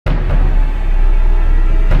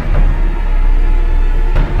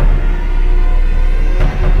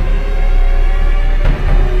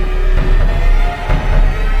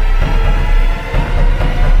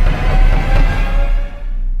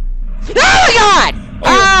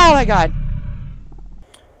my god.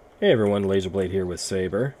 Hey everyone, Laserblade here with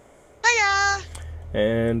Saber. Hiya!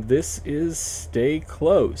 And this is Stay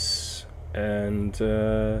Close. And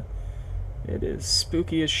it is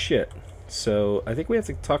spooky as shit. So I think we have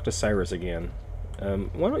to talk to Cyrus again.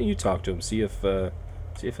 Why don't you talk to him, see if he'll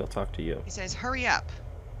talk to you. He says, hurry up.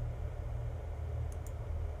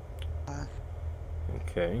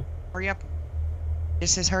 Okay. Hurry up. It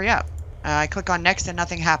says hurry up. I click on next and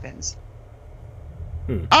nothing happens.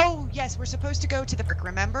 Oh, yes, we're supposed to go to the park,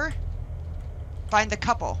 remember? Find the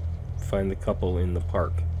couple. Find the couple in the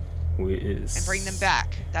park. And bring them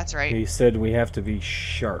back. That's right. He said we have to be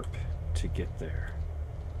sharp to get there.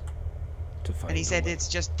 To find And he said it's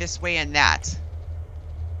just this way and that.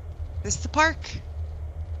 This the park?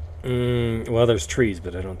 Well, there's trees,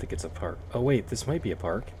 but I don't think it's a park. Oh, wait, this might be a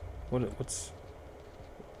park. What's...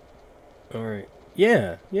 Alright.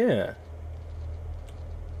 Yeah.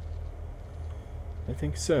 I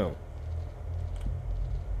think so.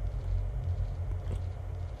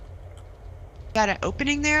 Got an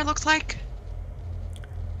opening there, looks like?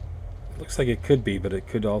 Looks like it could be, but it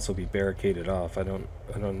could also be barricaded off. I don't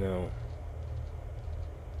know.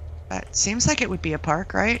 That seems like it would be a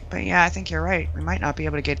park, right? But yeah, I think you're right. We might not be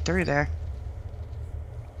able to get through there.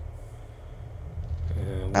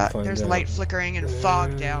 We'll there's find light out. flickering and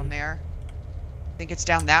fog down there. Think it's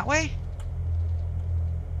down that way?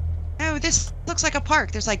 No, this looks like a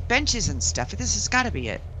park. There's like benches and stuff. This has got to be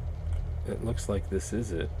it. It looks like this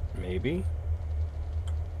is it. Maybe?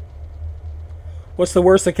 What's the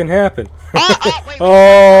worst that can happen? Wait.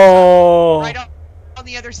 Oh! Right on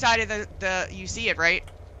the other side of the you see it, right?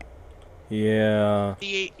 Yeah.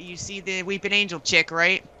 You see the weeping angel chick,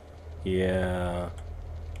 right? Yeah.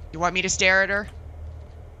 You want me to stare at her?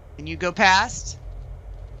 And you go past?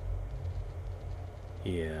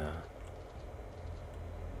 Yeah.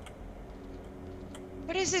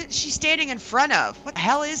 What is it she's standing in front of? What the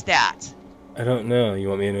hell is that? I don't know. You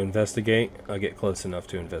want me to investigate? I'll get close enough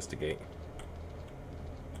to investigate.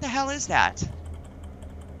 What the hell is that?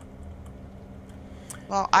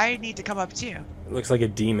 Well, I need to come up too. It looks like a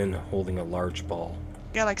demon holding a large ball.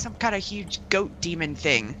 Yeah, like some kind of huge goat demon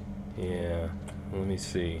thing. Yeah. Let me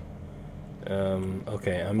see.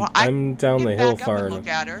 Okay, I'm Well, I'm down the hill far enough. enough. Look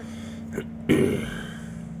at her.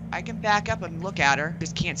 I can back up and look at her.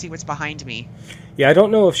 Just can't see what's behind me. Yeah, I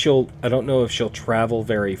don't know if she'll travel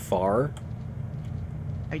very far.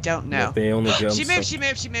 I don't know. Like they only jump She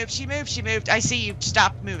moved. I see you.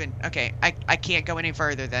 Stop moving. Okay, I can't go any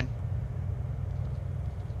further then.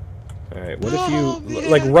 All right. What if you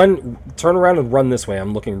like turn around and run this way?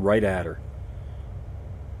 I'm looking right at her.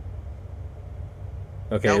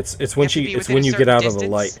 Okay, Nope. it's when you get out of the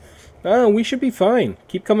light. Oh, we should be fine.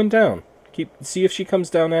 Keep coming down. See if she comes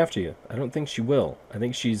down after you. I don't think she will. I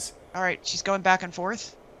think she's... All right, she's going back and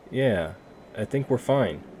forth? Yeah, I think we're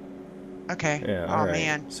fine. Okay. Yeah, oh, all right.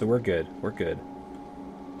 man. So we're good. We're good.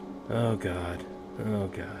 Oh, God. Oh,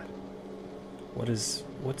 God. What's...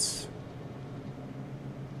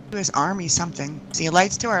 U.S. Army something. See,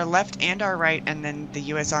 lights to our left and our right, and then the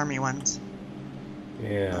U.S. Army ones.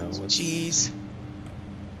 Yeah, Jeez.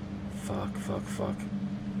 Fuck.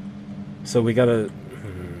 So we gotta...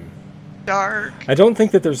 Dark. I don't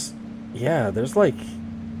think that there's... Yeah, there's like...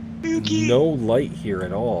 Spooky. No light here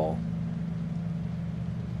at all.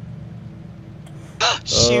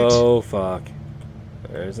 Shoot. Oh, fuck.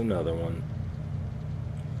 There's another one.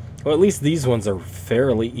 Well, at least these ones are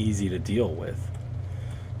fairly easy to deal with.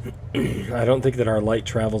 I don't think that our light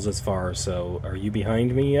travels as far, so... Are you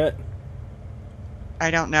behind me yet? I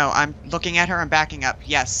don't know. I'm looking at her. I'm backing up.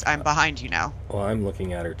 Yes, I'm behind you now. Well, I'm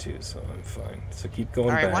looking at her too, so I'm fine. So keep going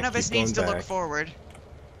back. All right, one of us needs to look forward.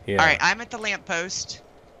 Yeah. All right, I'm at the lamppost.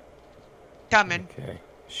 Coming. Okay.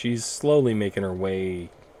 She's slowly making her way...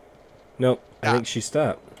 Nope, I think she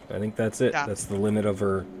stopped. I think that's it. Stop. That's the limit of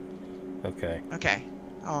her... Okay. Okay.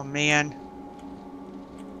 Oh, man.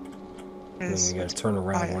 And then we gotta turn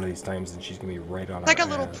around one of these times and she's gonna be right on our like a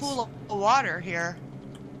little ass. pool of water here.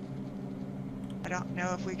 I don't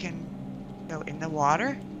know if we can go in the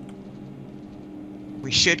water. We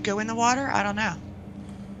should go in the water? I don't know.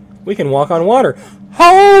 We can walk on water.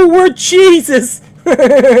 Oh, we're Jesus!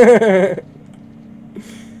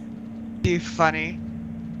 Too funny.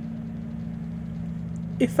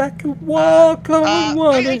 If I could walk on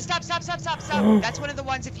water. Wait, stop. That's one of the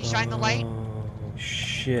ones if you shine the light. Oh,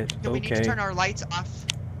 shit. So we need to turn our lights off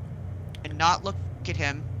and not look at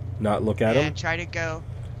him. Not look at him? And try to go.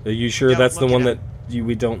 Are you sure that's the one that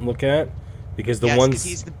we don't look at? Because the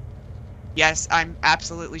ones... Yes, I'm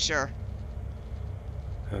absolutely sure.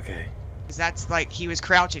 Okay. Because that's like, he was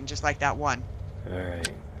crouching just like that one. Alright.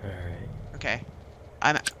 Okay.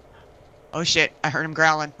 Oh shit, I heard him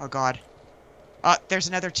growling. Oh god. Oh, there's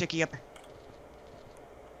another chickie up there.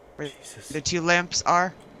 Where Jesus. the two lamps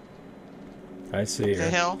are. I see her. The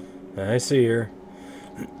hill. I see her.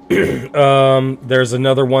 There's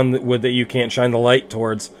another one that you can't shine the light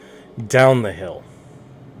towards. Down the hill.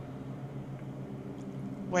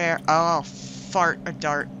 Where? Oh, fart a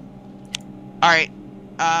dart. Alright.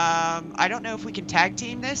 I don't know if we can tag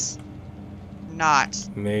team this. Not.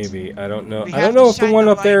 Maybe. I don't know. We I have don't know to if the shine one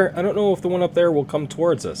the up light. there. I don't know if the one up there will come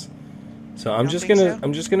towards us. So I'm Don't just think gonna. so?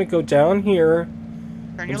 I'm just gonna go down here.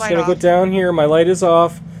 Turn I'm your just light gonna off. go down here. My light is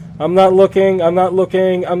off. I'm not looking. I'm not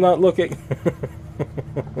looking. I'm not looking.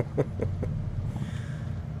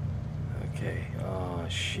 Okay. Oh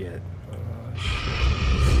shit. Oh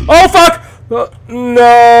shit. Oh fuck! No!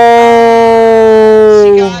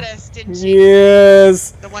 She got us, didn't she?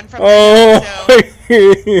 Yes. The one from Oh. the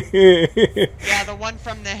hill. Yeah, the one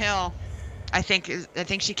from the hill. I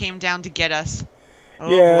think she came down to get us. Oh,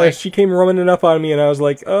 yeah, boy. she came running up on me, and I was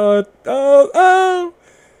like, oh.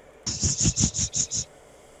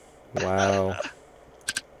 Wow.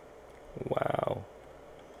 Wow.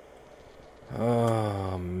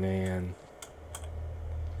 Oh, man.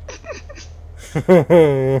 Okay.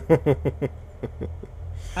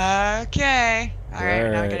 Alright, now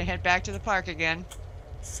we're Alright. gonna head back to the park again.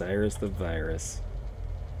 Cyrus the virus.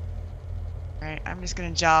 Alright, I'm just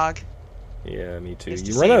gonna jog. Yeah, me too. Just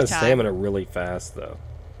to You run out save of time. stamina really fast, though.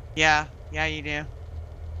 Yeah, you do.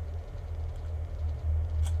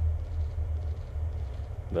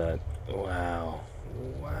 But, wow.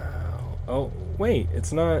 Wow. Oh, wait,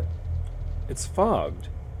 it's not... It's fogged.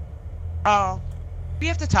 Oh. We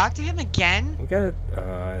have to talk to him again? We gotta...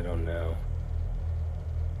 I don't know.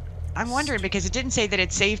 I'm wondering because it didn't say that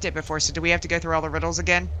it saved it before, so do we have to go through all the riddles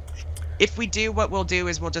again? If we do, what we'll do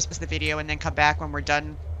is we'll just pause the video and then come back when we're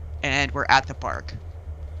done and we're at the park.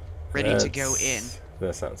 Ready to go in.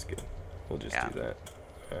 That sounds good. We'll just do that.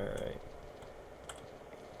 Alright.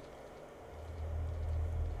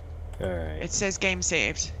 Alright. It says game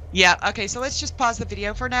saved. Yeah, okay, so let's just pause the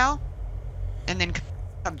video for now and then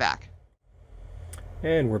come back.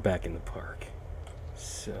 And we're back in the park.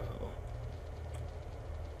 So...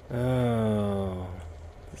 Oh...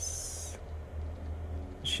 This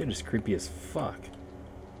shit is creepy as fuck.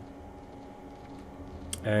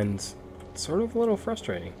 And sort of a little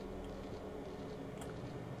frustrating.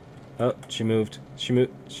 Oh, she moved. She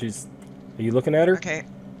moved. She's... Are you looking at her? Okay.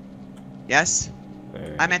 Yes.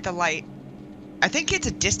 Right. I'm at the light. I think it's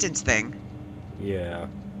a distance thing. Yeah.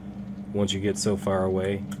 Once you get so far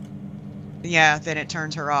away. Yeah, then it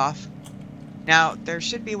turns her off. Now, there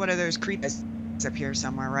should be one of those creeps up here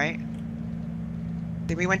somewhere, right?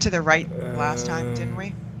 We went to the right last time, didn't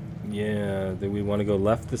we? Yeah. Do we want to go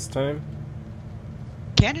left this time?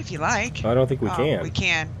 Can if you like. I don't think we can. We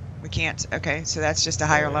can. We can't. Okay, so that's just a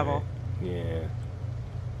higher level. Yeah.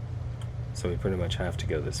 So we pretty much have to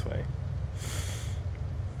go this way.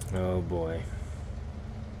 Oh boy.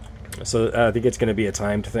 So I think it's going to be a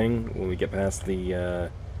timed thing when we get past the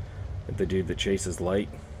dude that chases light.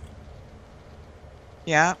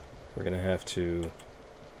 Yeah. We're going to have to...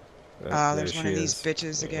 there's one of these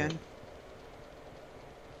bitches again.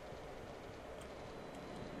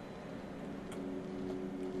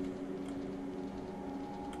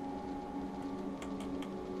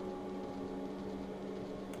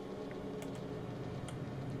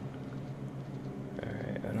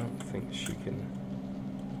 Alright, I don't think she can...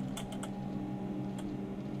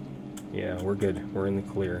 Yeah, we're good. We're in the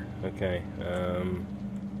clear. Okay.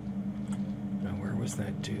 Now where was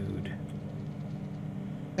that dude?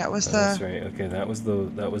 That was Oh, the... that's right. Okay, that was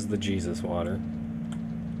the Jesus water.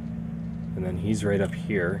 And then he's right up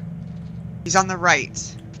here. He's on the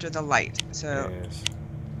right, after the light, so... Yes.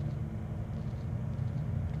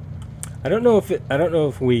 I don't know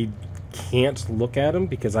if we can't look at him,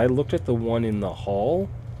 because I looked at the one in the hall.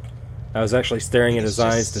 I was actually staring at his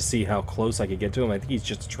eyes to see how close I could get to him. I think he's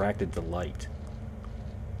just attracted to light.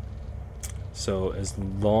 So as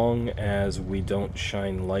long as we don't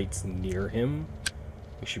shine lights near him,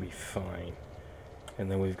 we should be fine.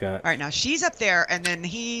 And then we've got... Alright, now she's up there, and then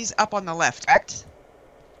he's up on the left, correct?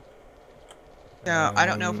 So, I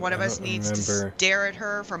don't know if one of us needs to stare at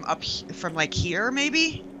her from from like here,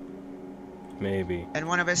 maybe? Maybe. And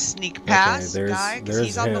one of us sneak past, there's- guy, because there's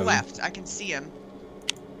he's on the him. left. I can see him.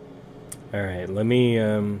 Alright, let me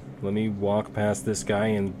walk past this guy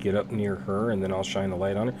and get up near her, and then I'll shine a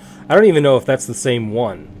light on her. I don't even know if that's the same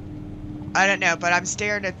one. I don't know, but I'm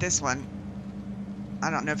staring at this one. I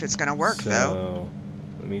don't know if it's gonna work, though.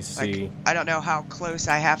 Let me see. Like, I don't know how close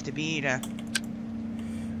I have to be to...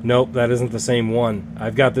 Nope, that isn't the same one.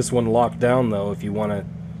 I've got this one locked down, though, if you want to...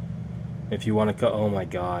 If you want to go... Oh, my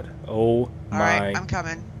God. Oh, Alright, my... I'm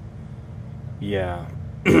coming. Yeah.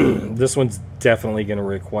 This one's definitely going to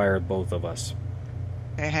require both of us.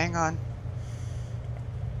 Okay, hang on.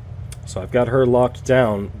 So I've got her locked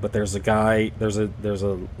down, but there's a guy... There's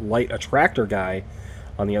a light attractor guy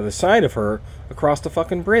on the other side of her across the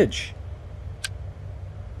fucking bridge.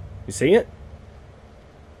 You see it?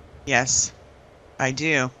 Yes, I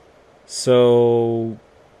do. So...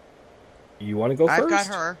 You want to go first? I've got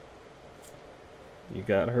her. You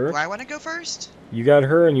got her? Do I want to go first? You got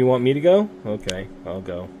her and you want me to go? Okay, I'll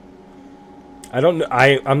go. I don't know.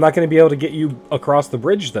 I'm not going to be able to get you across the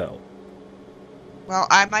bridge, though. Well,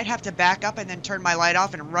 I might have to back up and then turn my light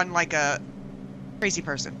off and run like a crazy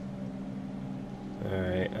person.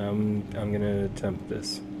 Alright, I'm going to attempt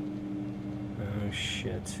this. Oh,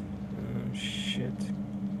 shit. Oh, shit.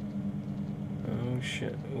 Oh,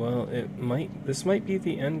 shit. Well, this might be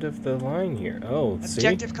the end of the line here. Oh,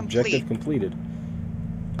 Objective see? complete. Objective completed.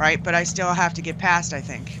 Right, but I still have to get past, I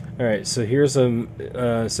think. Alright, so here's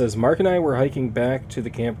says, Mark and I were hiking back to the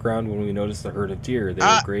campground when we noticed a herd of deer. They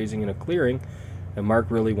were grazing in a clearing, and Mark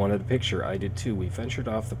really wanted a picture. I did too. We ventured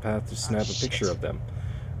off the path to snap a picture of them.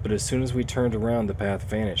 But as soon as we turned around, the path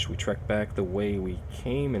vanished. We trekked back the way we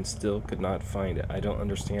came and still could not find it. I don't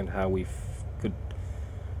understand how we could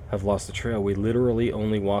have lost the trail. We literally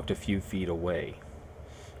only walked a few feet away.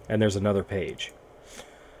 And there's another page.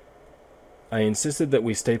 I insisted that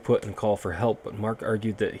we stay put and call for help, but Mark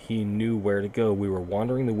argued that he knew where to go. We were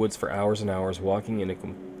wandering the woods for hours and hours, walking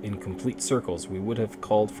in complete circles. We would have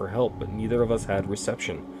called for help, but neither of us had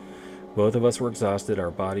reception. Both of us were exhausted,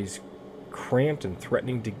 our bodies cramped and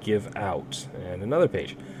threatening to give out. And another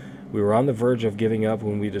page. We were on the verge of giving up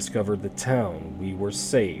when we discovered the town. We were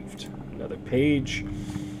saved. Another page.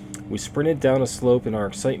 We sprinted down a slope in our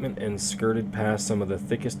excitement and skirted past some of the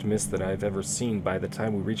thickest mist that I've ever seen. By the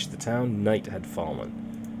time we reached the town, night had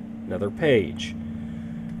fallen. Another page.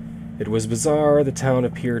 It was bizarre. The town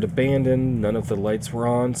appeared abandoned. None of the lights were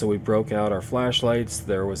on, so we broke out our flashlights.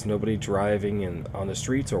 There was nobody driving on the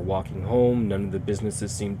streets or walking home. None of the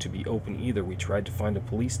businesses seemed to be open either. We tried to find a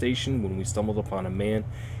police station when we stumbled upon a man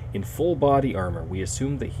in full body armor. We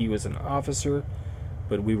assumed that he was an officer,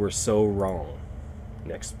 but we were so wrong.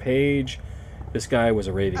 Next page. This guy was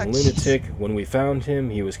a raving lunatic. When we found him,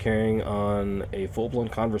 he was carrying on a full-blown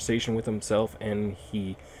conversation with himself, and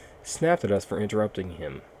he snapped at us for interrupting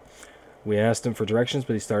him. We asked him for directions,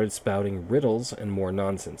 but he started spouting riddles and more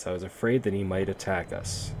nonsense. I was afraid that he might attack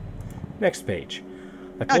us. Next page.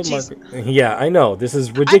 I told Mark... Yeah, I know. This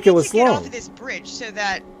is ridiculous long. I need to get off of this bridge so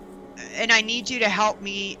that... And I need you to help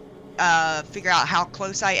me figure out how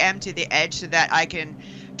close I am to the edge so that I can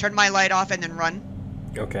turn my light off and then run.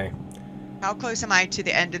 Okay. How close am I to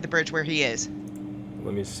the end of the bridge where he is?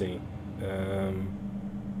 Let me see.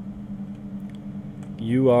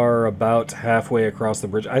 You are about halfway across the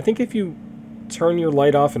bridge. I think if you turn your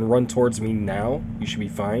light off and run towards me now, you should be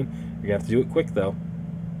fine. You're going to have to do it quick, though.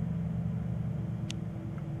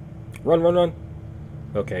 Run, run, run.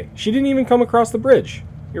 Okay. She didn't even come across the bridge.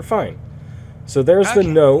 You're fine. So there's the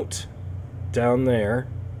note down there.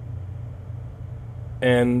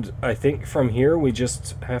 And I think from here we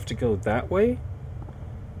just have to go that way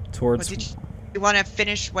towards... Well, did you want to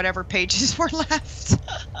finish whatever pages were left?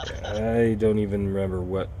 I don't even remember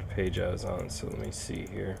what page I was on, so let me see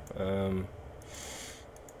here.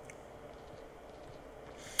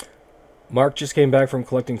 Mark just came back from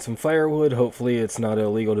collecting some firewood. Hopefully it's not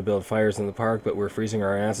illegal to build fires in the park, but we're freezing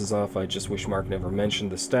our asses off. I just wish Mark never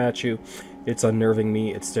mentioned the statue. It's unnerving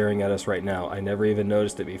me. It's staring at us right now. I never even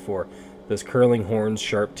noticed it before. Those curling horns,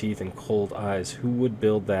 sharp teeth, and cold eyes. Who would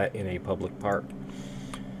build that in a public park?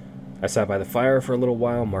 I sat by the fire for a little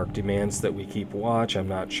while. Mark demands that we keep watch. I'm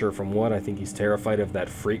not sure from what. I think he's terrified of that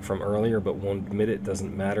freak from earlier, but won't admit it.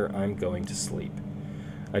 Doesn't matter. I'm going to sleep.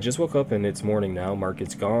 I just woke up and it's morning now. Mark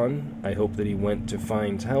is gone. I hope that he went to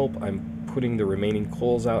find help. I'm putting the remaining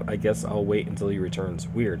coals out. I guess I'll wait until he returns.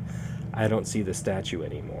 Weird. I don't see the statue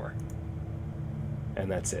anymore. And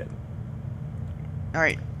that's it.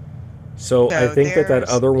 Alright. So I think that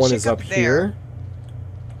other one is up here.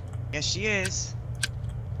 Yes, she is.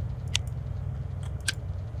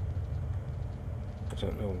 I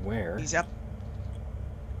don't know where. He's up.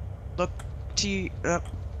 Look to you. Up.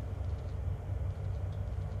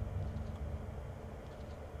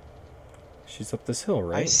 She's up this hill,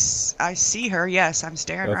 right? I see her. Yes, I'm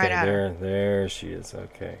staring right at her. There she is.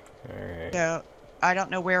 Okay. All right. So I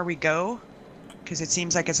don't know where we go because it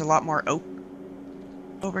seems like it's a lot more open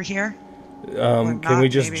over here. Can we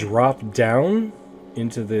just drop down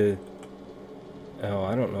into the... Oh,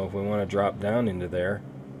 I don't know if we want to drop down into there.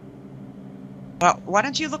 Well, why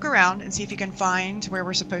don't you look around and see if you can find where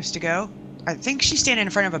we're supposed to go? I think she's standing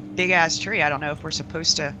in front of a big-ass tree. I don't know if we're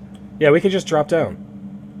supposed to... Yeah, we can just drop down.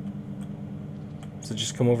 So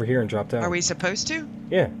just come over here and drop down. Are we supposed to?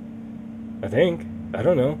 Yeah. I think. I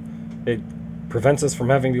don't know. It prevents us from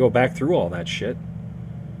having to go back through all that shit.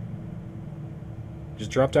 Just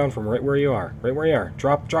drop down from right where you are. Right where you are.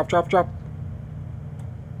 Drop, drop, drop, drop.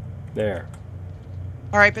 There.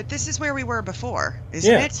 Alright, but this is where we were before,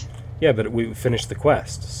 isn't it? Yeah, but we finished the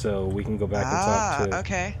quest, so we can go back and talk to...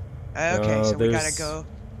 okay. Okay, so we gotta go...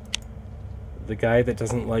 The guy that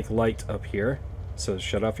doesn't like light up here. So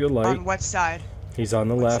shut off your light. On what side? He's on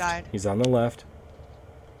the What left. side? He's on the left.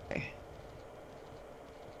 Okay.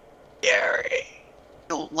 Gary!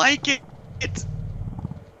 Don't like it. It's...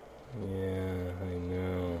 Yeah, I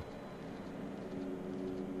know.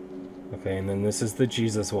 Okay, and then this is the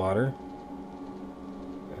Jesus water.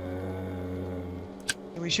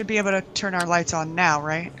 We should be able to turn our lights on now,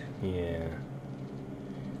 right? Yeah.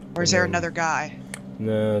 Or is there another guy?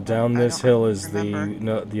 No, down this hill is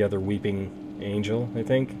remember. the other weeping angel, I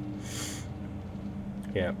think.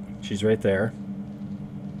 Yeah, she's right there.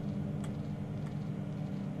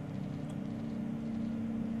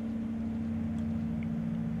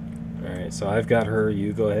 Alright, so I've got her.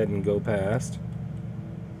 You go ahead and go past.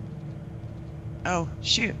 Oh,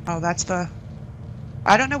 shoot. Oh, that's the...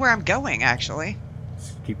 I don't know where I'm going, actually.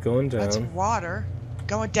 Just keep going down. That's water.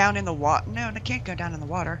 Going down in the water. No, I can't go down in the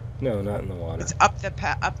water. No, not in the water. It's up the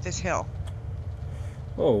up this hill.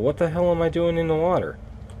 Oh, what the hell am I doing in the water?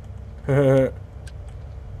 Alright.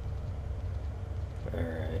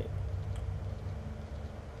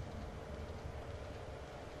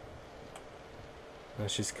 Well,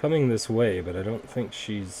 she's coming this way, but I don't think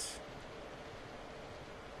she's...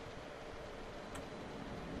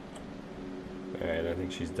 Alright, I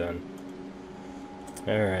think she's done.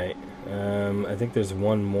 Alright. I think there's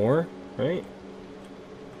one more, right?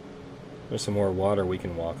 There's some more water we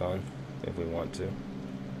can walk on, if we want to.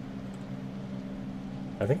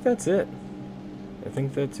 I think that's it. I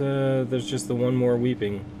think that there's just the one more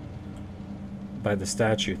weeping by the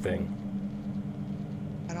statue thing.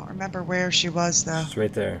 I don't remember where she was, though. She's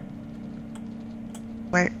right there.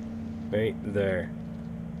 Wait. Right there.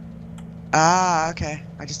 Ah, okay.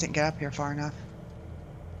 I just didn't get up here far enough.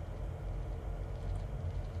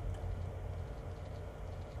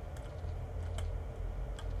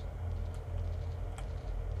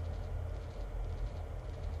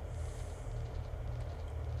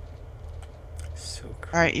 So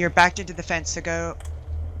crazy. Alright, you're backed into the fence, so go...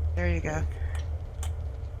 There you go.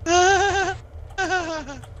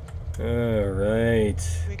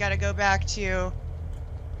 Alright. We gotta go back to...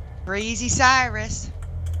 Crazy Cyrus.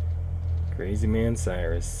 Crazy man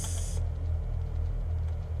Cyrus.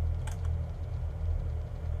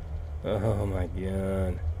 Oh my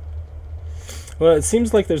god. Well, it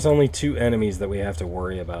seems like there's only two enemies that we have to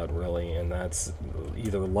worry about, really, and that's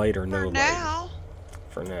either light or no light. Now.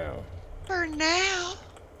 For now. For now.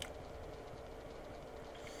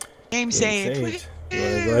 Game saved. You want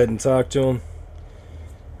to go ahead and talk to him?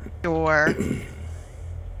 Sure.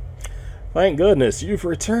 Thank goodness, you've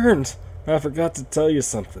returned. I forgot to tell you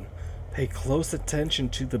something. Pay close attention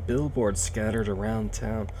to the billboards scattered around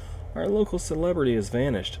town. Our local celebrity has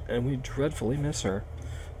vanished, and we dreadfully miss her.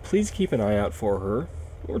 Please keep an eye out for her,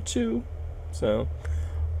 or two. So,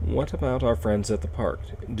 what about our friends at the park?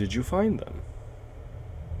 Did you find them?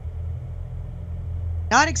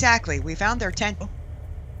 Not exactly. We found their tent.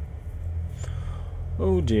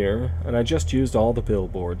 Oh dear, and I just used all the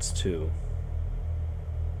billboards, too.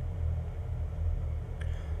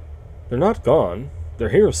 They're not gone. They're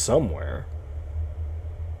here somewhere.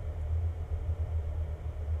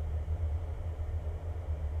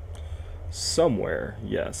 Somewhere,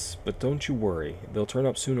 yes, but don't you worry. They'll turn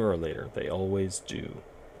up sooner or later. They always do.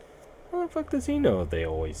 How the fuck does he know they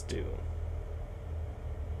always do?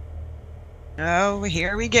 Oh,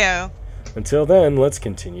 here we go. Until then, let's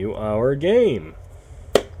continue our game.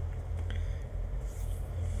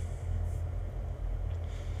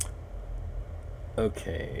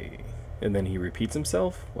 Okay. And then he repeats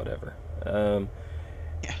himself? Whatever.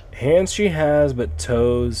 Yeah. Hands she has, but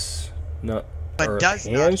toes not... But does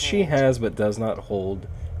not Hands she hold. has, but does not hold.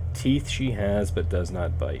 Teeth she has, but does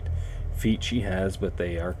not bite. Feet she has, but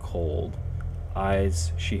they are cold.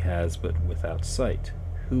 Eyes she has, but without sight.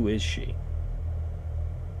 Who is she?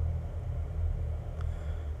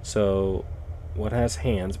 So, what has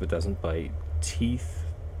hands, but doesn't bite? Teeth...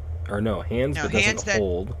 Or no, hands, No, but hands doesn't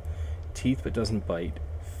hold. Teeth, but doesn't bite.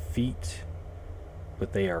 Feet,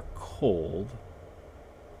 but they are cold.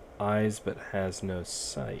 Eyes, but has no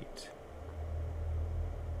sight.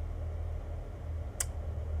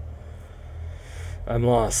 I'm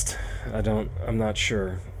lost. I'm not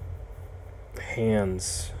sure.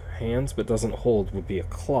 Hands. Hands but doesn't hold would be a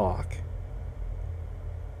clock.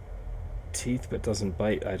 Teeth but doesn't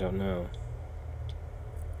bite, I don't know.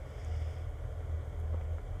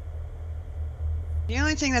 The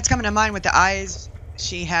only thing that's coming to mind with the eyes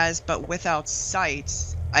she has, but without sight,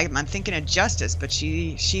 I'm thinking of Justice, but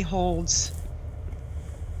she holds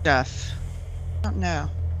stuff. I don't know.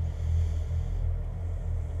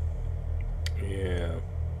 Yeah.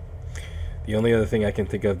 The only other thing I can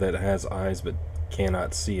think of that has eyes but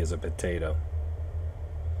cannot see is a potato.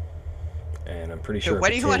 And I'm pretty sure. So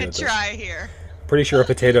what do you want to try here? Pretty sure a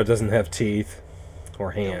potato doesn't have teeth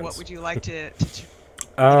or hands. So what would you like to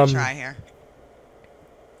try here?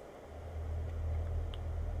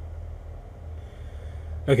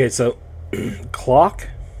 Okay, so clock.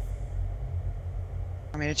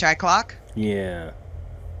 Want me to try clock? Yeah.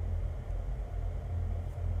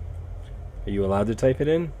 Are you allowed to type it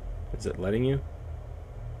in? Is it letting you?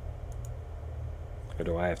 Or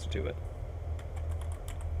do I have to do it?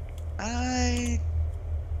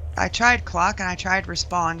 I tried clock and I tried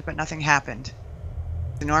respond, but nothing happened.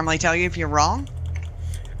 Does it normally tell you if you're wrong?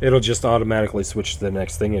 It'll just automatically switch to the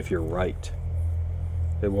next thing if you're right.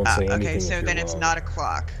 It won't say anything. Okay, so if you're then wrong. It's not a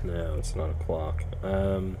clock. No, it's not a clock.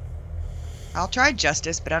 I'll try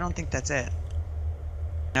Justice, but I don't think that's it.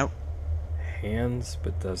 Nope. Hands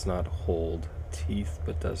but does not hold. Teeth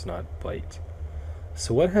but does not bite.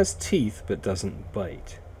 So what has teeth but doesn't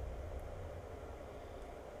bite?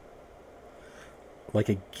 Like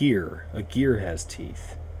a gear. A gear has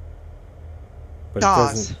teeth. But Saws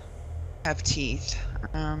it doesn't have teeth.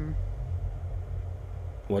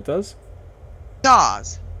 What does?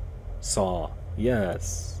 Saws. Saw.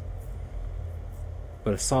 Yes.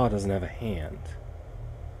 But a saw doesn't have a hand.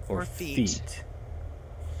 Or feet.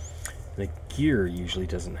 And a gear usually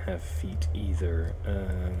doesn't have feet either.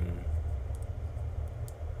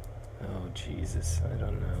 Oh, Jesus. I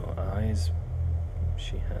don't know. Eyes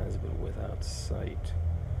she has, but without sight.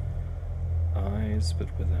 Eyes, but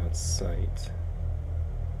without sight.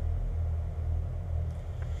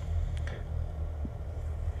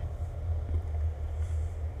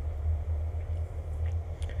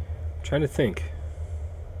 I'm trying to think.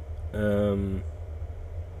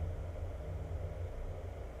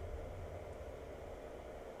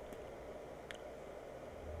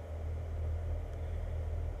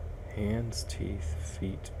 Hands, teeth,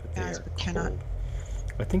 feet, but they are cold.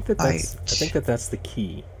 I think that's the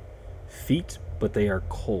key. Feet, but they are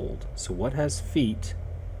cold. So what has feet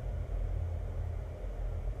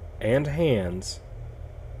and hands,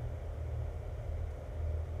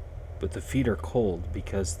 but the feet are cold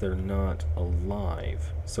because they're not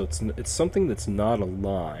alive? So it's something that's not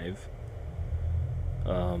alive.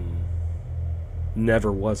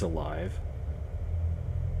 Never was alive.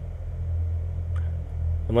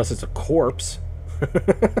 Unless it's a corpse.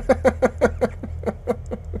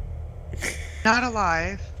 Not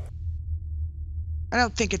alive. I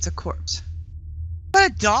don't think it's a corpse.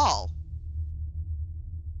 But a doll.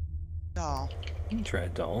 Doll. You can try a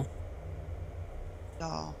doll.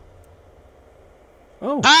 Doll.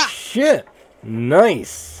 Oh, shit!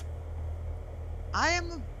 Nice! I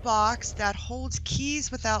am a box that holds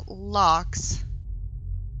keys without locks,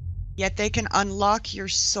 yet they can unlock your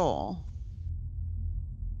soul.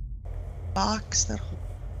 Box that holds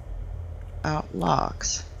without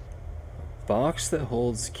locks. Box that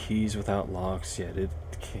holds keys without locks, yet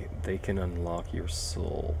they can unlock your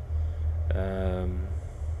soul.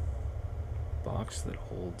 Box that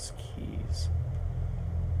holds keys.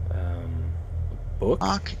 A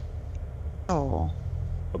book? Oh.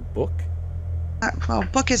 A book? Well, a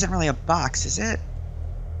book isn't really a box, is it?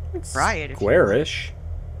 It's squarish.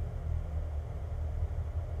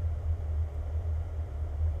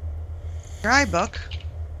 Try book.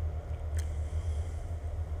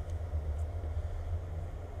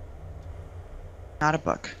 Not a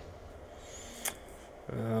book.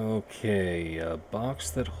 Okay, a box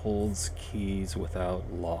that holds keys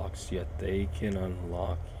without locks, yet they can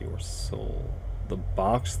unlock your soul. The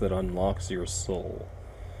box that unlocks your soul.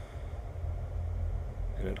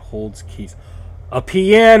 And it holds keys. A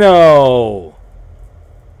piano!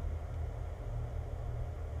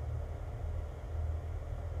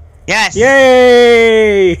 Yes!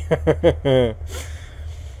 Yay!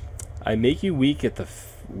 I make you weak at the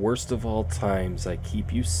worst of all times. I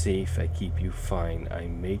keep you safe, I keep you fine. I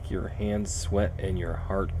make your hands sweat and your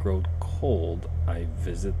heart grow cold. I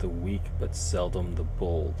visit the weak but seldom the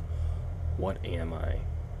bold. What am I?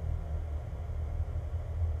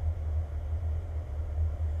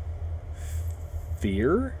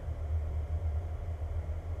 Fear?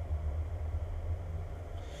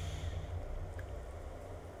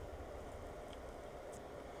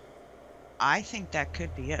 I think that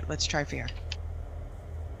could be it. Let's try fear.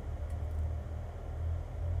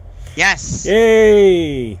 Yes.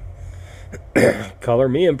 Yay! Color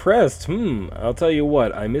me impressed. I'll tell you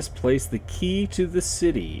what, I misplaced the key to the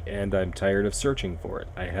city, and I'm tired of searching for it.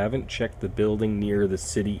 I haven't checked the building near the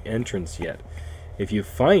city entrance yet. If you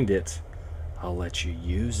find it, I'll let you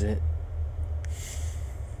use it.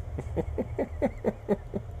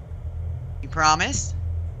 You promise?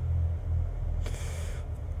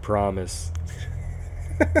 Promise.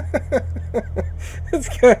 This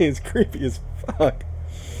guy is creepy as fuck.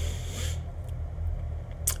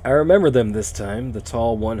 I remember them this time. The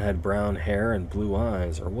tall one had brown hair and blue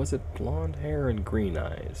eyes. Or was it blonde hair and green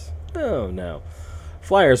eyes? Oh, no.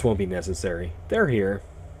 Flyers won't be necessary. They're here.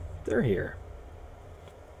 They're here.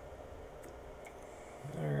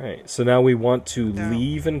 Alright, so now we want to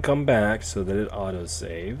leave and come back so that it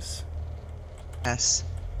auto-saves. Yes.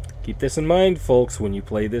 Keep this in mind, folks, when you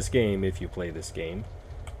play this game, if you play this game.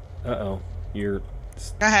 Uh-oh. You're... Go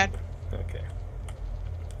ahead. Okay.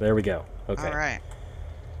 There we go. Okay. All right.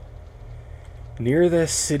 Near the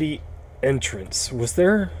city entrance, was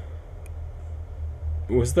there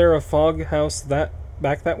a fog house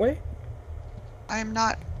back that way? I'm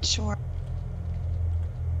not sure.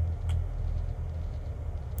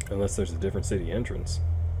 Unless there's a different city entrance.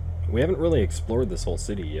 We haven't really explored this whole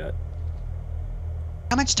city yet.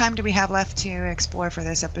 How much time do we have left to explore for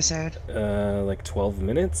this episode? Like 12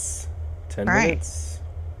 minutes? 10 All right. minutes?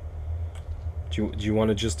 Do you want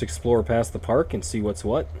to just explore past the park and see what's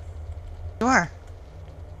what? Sure.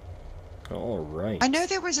 All right. I know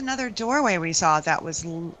there was another doorway we saw that was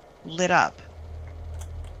lit up.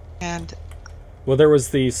 And... Well, there was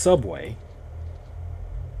the subway.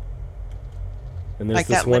 And there's like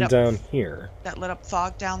this that lit one up, down here. that lit up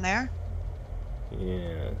fog down there?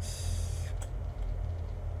 Yes.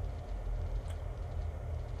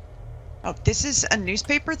 Oh, this is a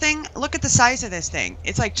newspaper thing? Look at the size of this thing.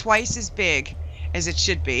 It's like twice as big as it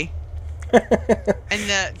should be.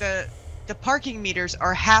 And the parking meters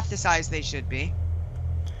are half the size they should be.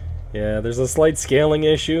 Yeah, there's a slight scaling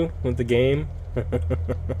issue with the game.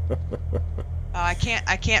 I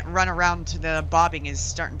can't run around to the bobbing is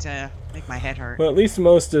starting to make my head hurt. Well, at least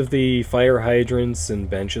most of the fire hydrants and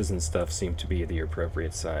benches and stuff seem to be the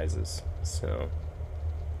appropriate sizes. So,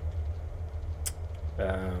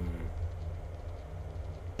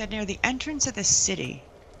 Near the entrance of the city.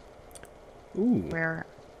 Ooh. Where?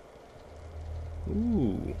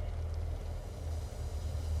 Ooh.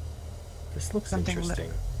 This looks Something interesting.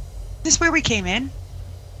 Is this where we came in?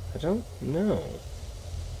 I don't know.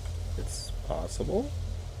 It's possible.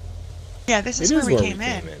 Yeah, this is It where is we where came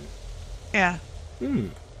in. Yeah.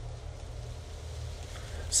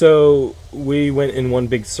 So we went in one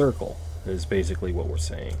big circle, is basically what we're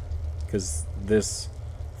saying. Because this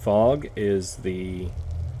fog is the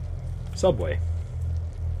subway.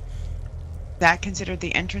 That considered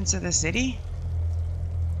the entrance of the city?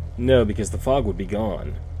 No, because the fog would be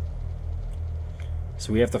gone.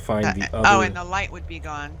 So we have to find the other... Oh, and the light would be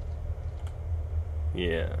gone.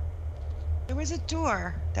 Yeah. There was a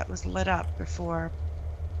door that was lit up before.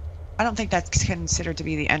 I don't think that's considered to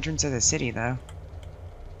be the entrance of the city, though.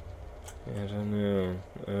 I don't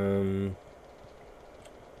know.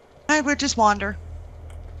 I would just wander.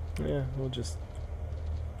 Yeah, we'll just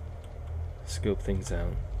scope things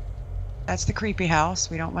out. That's the creepy house.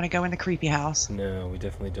 We don't want to go in the creepy house. No, we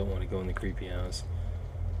definitely don't want to go in the creepy house.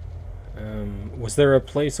 Was there a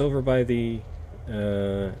place over by the,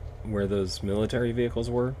 where those military vehicles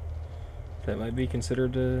were? That might be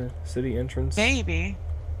considered a city entrance? Maybe.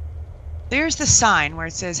 There's the sign where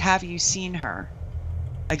it says, "Have you seen her?"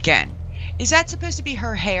 Again. Is that supposed to be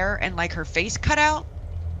her hair and like her face cut out?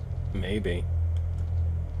 Maybe.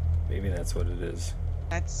 Maybe that's what it is.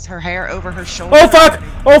 That's her hair over her shoulder. Oh fuck!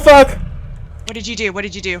 Oh fuck! What did you do? What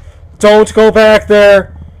did you do? Don't go back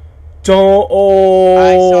there! Don't.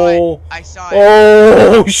 Oh! I saw it.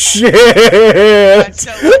 Oh shit! That's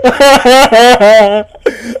so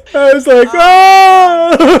I was like,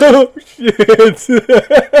 oh shit!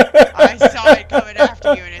 I saw it coming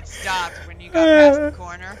after you and it stopped when you got past the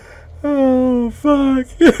corner. Oh fuck!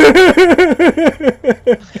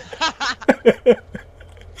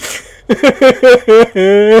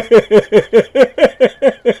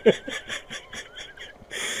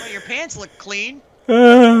 Well, your pants look clean.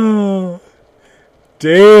 Oh,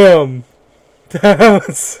 damn! That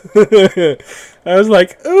was. I was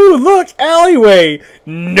like, "Ooh, look, alleyway."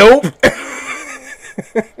 Nope. I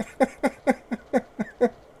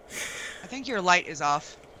think your light is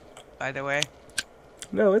off, by the way.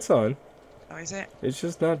 No, it's on. Oh, is it? It's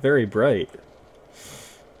just not very bright.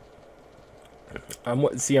 I'm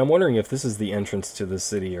wondering if this is the entrance to the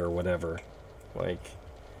city or whatever. Like,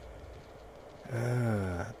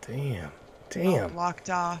 damn. Oh, blocked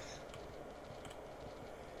off.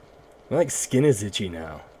 My like skin is itchy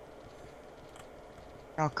now.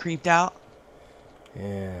 All creeped out.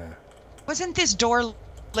 Yeah. Wasn't this door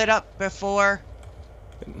lit up before?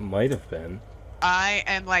 It might have been. I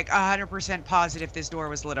am like 100% positive this door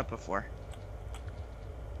was lit up before.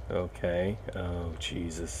 Okay. Oh,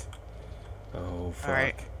 Jesus. Oh, fuck.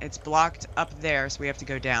 Alright, it's blocked up there, so we have to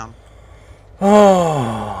go down.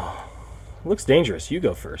 Oh. Looks dangerous. You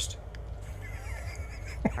go first.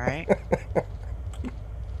 Alright.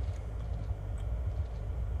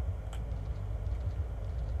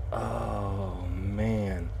 Oh,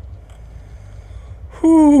 man.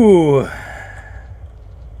 Whew.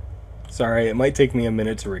 Sorry, it might take me a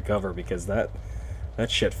minute to recover because that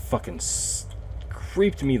shit fucking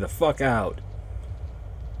creeped me the fuck out.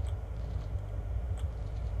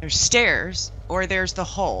 There's stairs, or there's the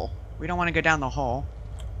hole. We don't want to go down the hole.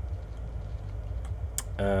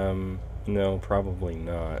 No, probably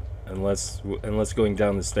not. Unless going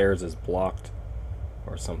down the stairs is blocked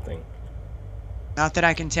or something. Not that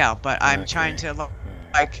I can tell, but I'm trying to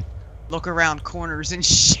look around corners and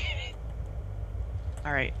shit.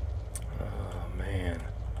 Alright. Oh, man.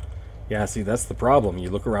 Yeah, see, that's the problem. You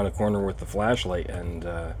look around a corner with the flashlight and,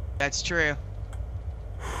 That's true.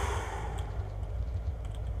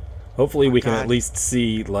 hopefully we can at least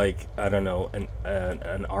see, like, I don't know,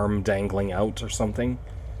 an arm dangling out or something.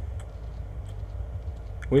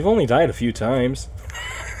 We've only died a few times.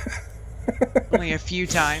 Only a few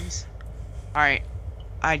times. Alright.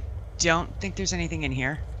 I don't think there's anything in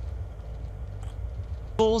here.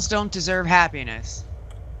 Fools don't deserve happiness.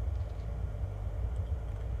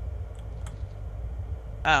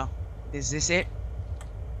 Oh. Is this it?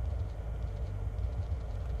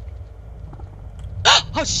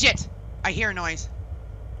 Oh shit! I hear a noise.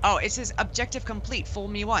 Oh, it says objective complete. Fool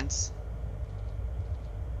me once.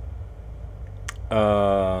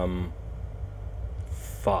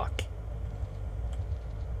 Fuck.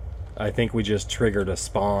 I think we just triggered a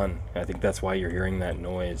spawn. I think that's why you're hearing that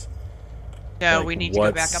noise. So like, we need to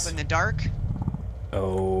go back up in the dark?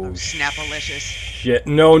 Oh, Snapalicious. Shit.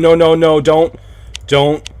 No, no, no, no, don't.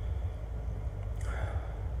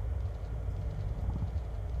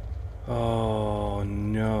 Oh,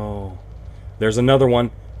 no. There's another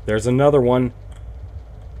one.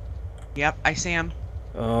 Yep, I see him.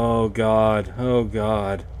 Oh, God. Oh,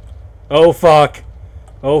 God. Oh, fuck.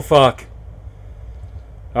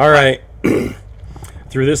 Alright.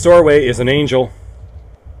 Through this doorway is an angel.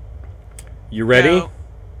 You ready?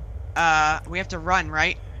 No. We have to run,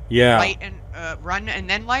 right? Yeah. Light and, run and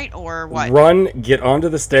then light, or what? Run, get onto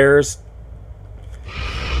the stairs.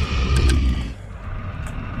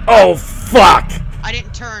 Oh, fuck! I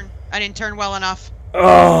didn't turn well enough.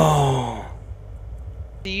 Oh.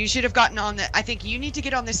 You should have gotten on the... I think you need to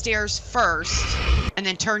get on the stairs first, and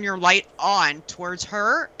then turn your light on towards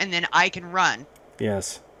her, and then I can run.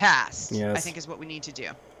 Yes. Past. Yes. I think is what we need to do.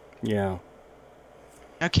 Yeah.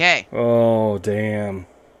 Okay. Oh, damn.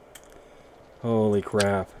 Holy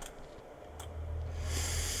crap.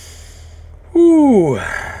 Whew.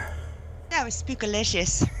 That was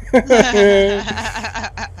spookalicious.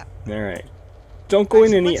 Alright. Don't go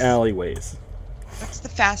in any alleyways. What's the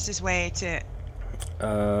fastest way to...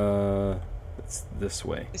 It's this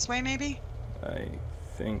way. This way, maybe? I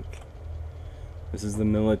think. This is the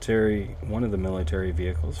military... one of the military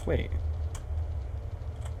vehicles. Wait.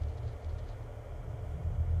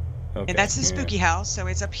 Okay. Yeah, that's the spooky house, so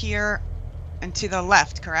it's up here and to the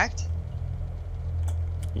left, correct?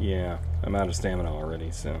 Yeah. I'm out of stamina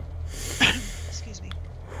already, so... Excuse me.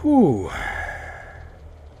 Whew.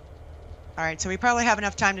 Alright, so we probably have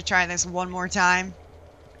enough time to try this one more time.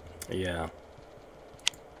 Yeah.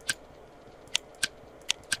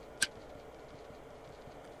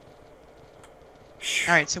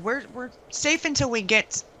 Alright, so we're safe until we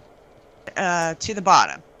get to the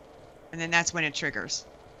bottom. And then that's when it triggers.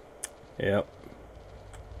 Yep.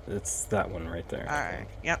 It's that one right there. Alright,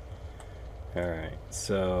 yep. Alright,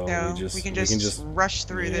 so we can just rush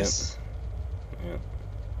through this. Yep.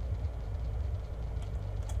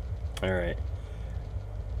 Alright.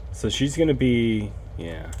 So she's gonna be...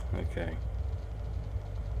 yeah, okay.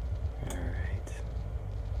 Alright.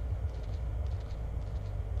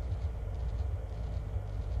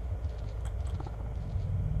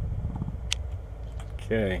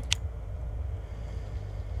 Okay.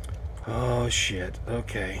 Oh, shit.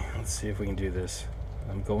 Okay, let's see if we can do this.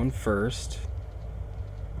 I'm going first.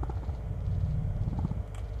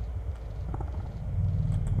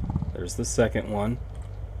 There's the second one.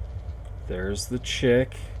 There's the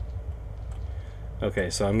chick. Okay,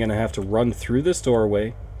 so I'm gonna have to run through this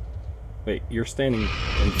doorway. Wait, you're standing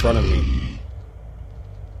in front of me.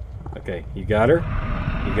 Okay, you got her?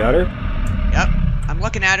 You got her? Yep, I'm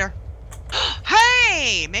looking at her.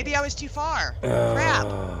 Hey! Maybe I was too far. Crap.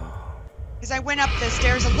 Because I went up the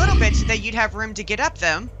stairs a little bit so that you'd have room to get up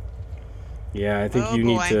them. Yeah, I think you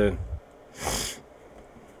need to...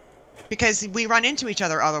 Because we run into each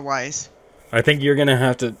other otherwise. I think you're gonna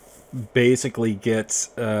have to basically get...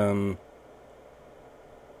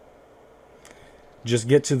 just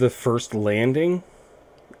get to the first landing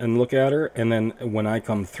and look at her, and then when I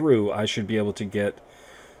come through, I should be able to get,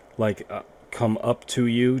 like, come up to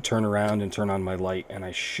you, turn around, and turn on my light, and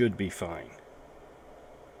I should be fine.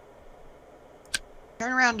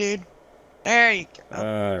 Turn around, dude. There you go.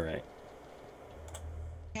 Alright.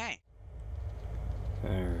 Okay.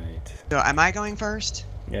 Alright. So, am I going first?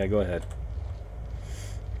 Yeah, go ahead.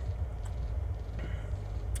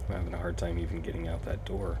 I'm having a hard time even getting out that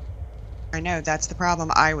door. I know, that's the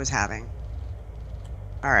problem I was having.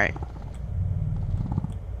 Alright.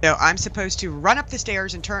 So, I'm supposed to run up the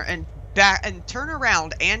stairs and turn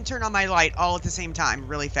around and turn on my light all at the same time,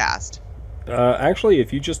 really fast. Actually,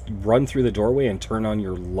 if you just run through the doorway and turn on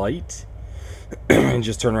your light, and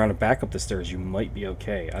just turn around and back up the stairs, you might be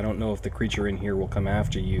okay. I don't know if the creature in here will come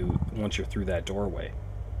after you once you're through that doorway.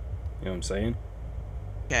 You know what I'm saying?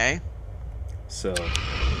 Okay. So,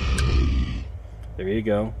 there you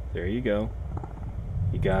go. There you go.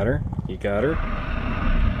 You got her? You got her?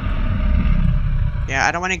 Yeah,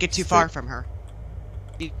 I don't want to get too far from her.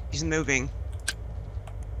 She's moving.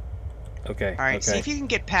 Okay. Alright, okay. see if you can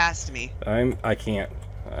get past me. I can't.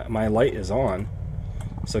 My light is on.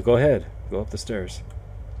 So go ahead. Go up the stairs.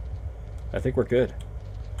 I think we're good.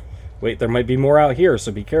 Wait, there might be more out here,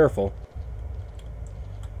 so be careful.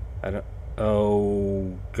 I don't...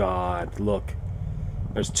 Oh, God. Look.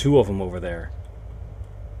 There's two of them over there.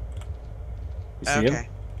 You see them?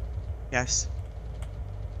 Yes.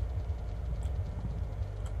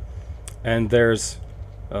 And there's...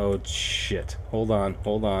 Oh, shit. Hold on.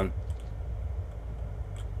 Hold on.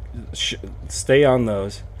 Stay on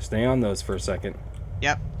those. Stay on those for a second.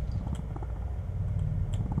 Yep.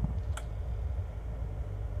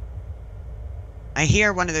 I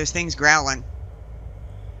hear one of those things growling.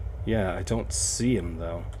 Yeah, I don't see him,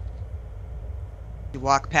 though. You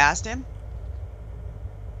walk past him?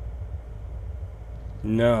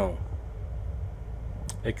 No.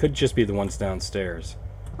 It could just be the ones downstairs.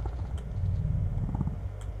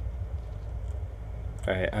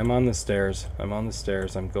 Alright, I'm on the stairs. I'm on the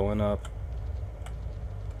stairs. I'm going up.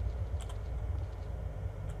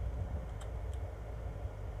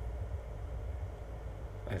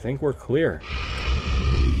 I think we're clear.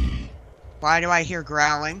 Why do I hear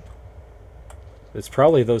growling? It's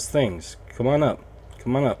probably those things. Come on up.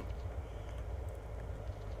 Come on up.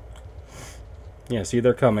 Yeah, see,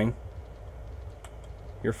 they're coming.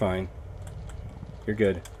 You're fine. You're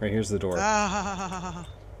good. Right here's the door.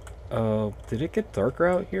 Oh, did it get darker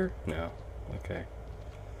out here? No. Okay.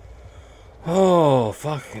 Oh,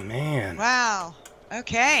 fucking man. Wow.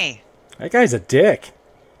 Okay. That guy's a dick.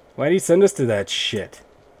 Why'd he send us to that shit?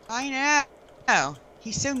 I know.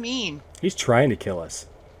 He's so mean. He's trying to kill us.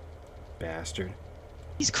 Bastard.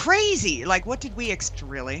 He's crazy. Like, what did we expect,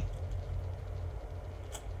 really?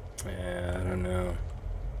 Yeah, I don't know.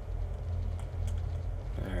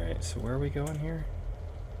 Alright, so where are we going here?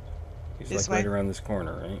 He's This like way? right around this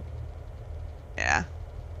corner, right? Yeah.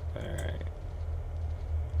 Alright.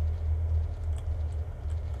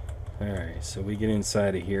 Alright, so we get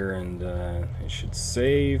inside of here and it should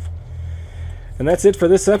save. And that's it for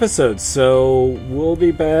this episode. So we'll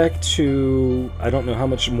be back to... I don't know how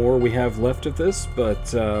much more we have left of this,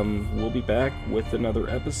 but we'll be back with another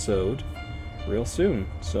episode real soon.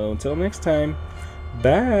 So until next time,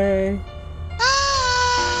 bye!